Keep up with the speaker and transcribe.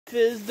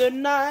Is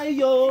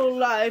denial,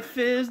 life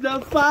is the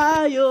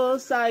fire,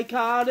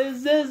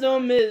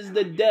 psychoticism is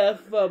the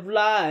death of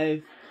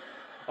life.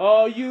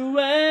 Are you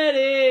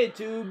ready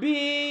to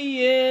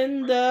be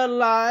in the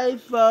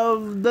life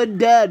of the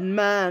dead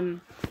man?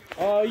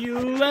 Are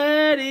you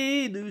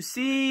ready to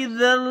see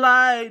the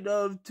light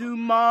of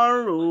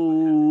tomorrow?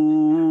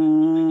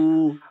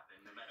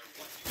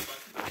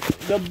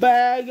 The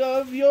bag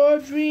of your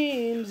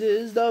dreams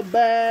is the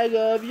bag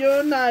of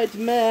your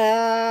nightmare.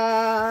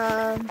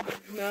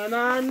 Na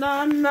na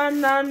na na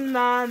na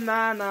na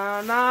na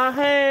na na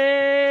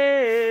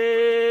hey.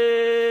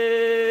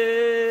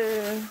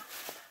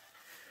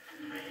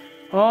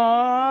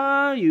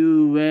 Are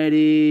you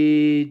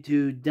ready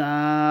to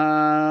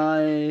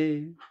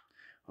die?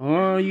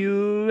 Are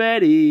you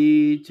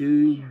ready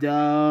to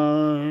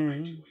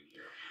die?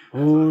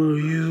 Are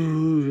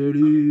you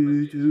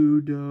ready to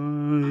die?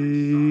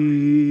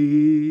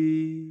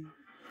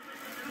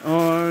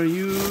 Are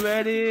you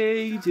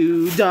ready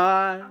to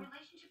die?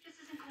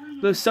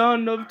 The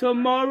sun of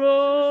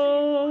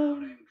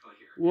tomorrow.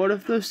 What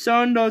if the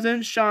sun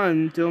doesn't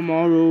shine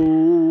tomorrow?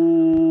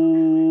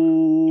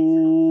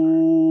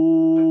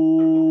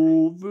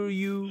 For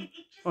you,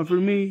 or for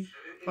me,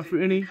 or for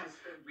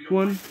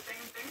anyone.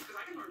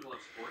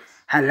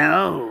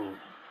 Hello.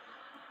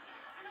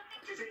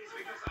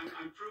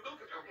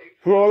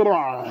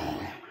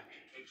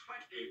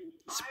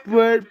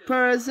 Split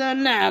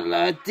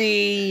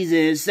personalities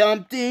is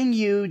something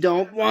you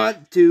don't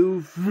want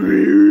to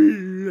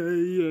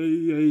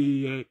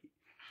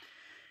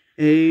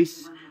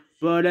face,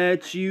 but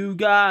that you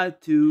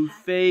got to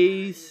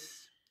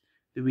face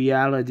the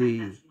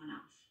reality.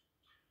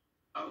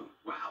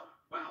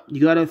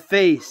 You gotta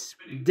face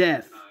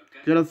death.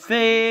 You gotta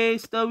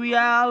face the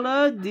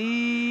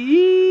reality.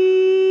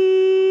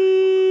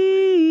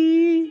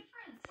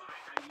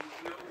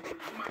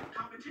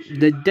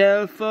 The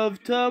death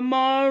of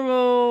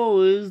tomorrow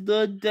is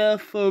the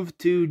death of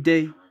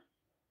today.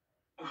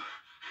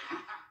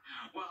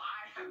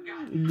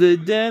 The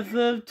death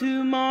of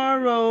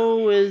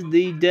tomorrow is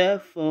the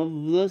death of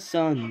the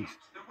sons.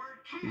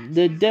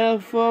 The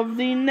death of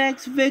the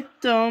next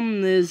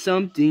victim is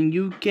something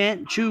you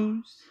can't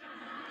choose.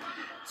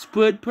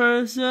 Split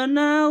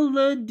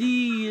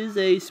personality is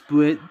a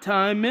split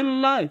time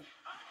in life.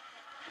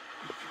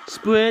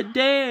 Split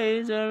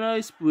days and I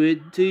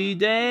split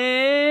today.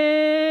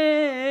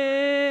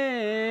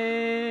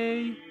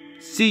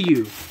 See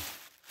you.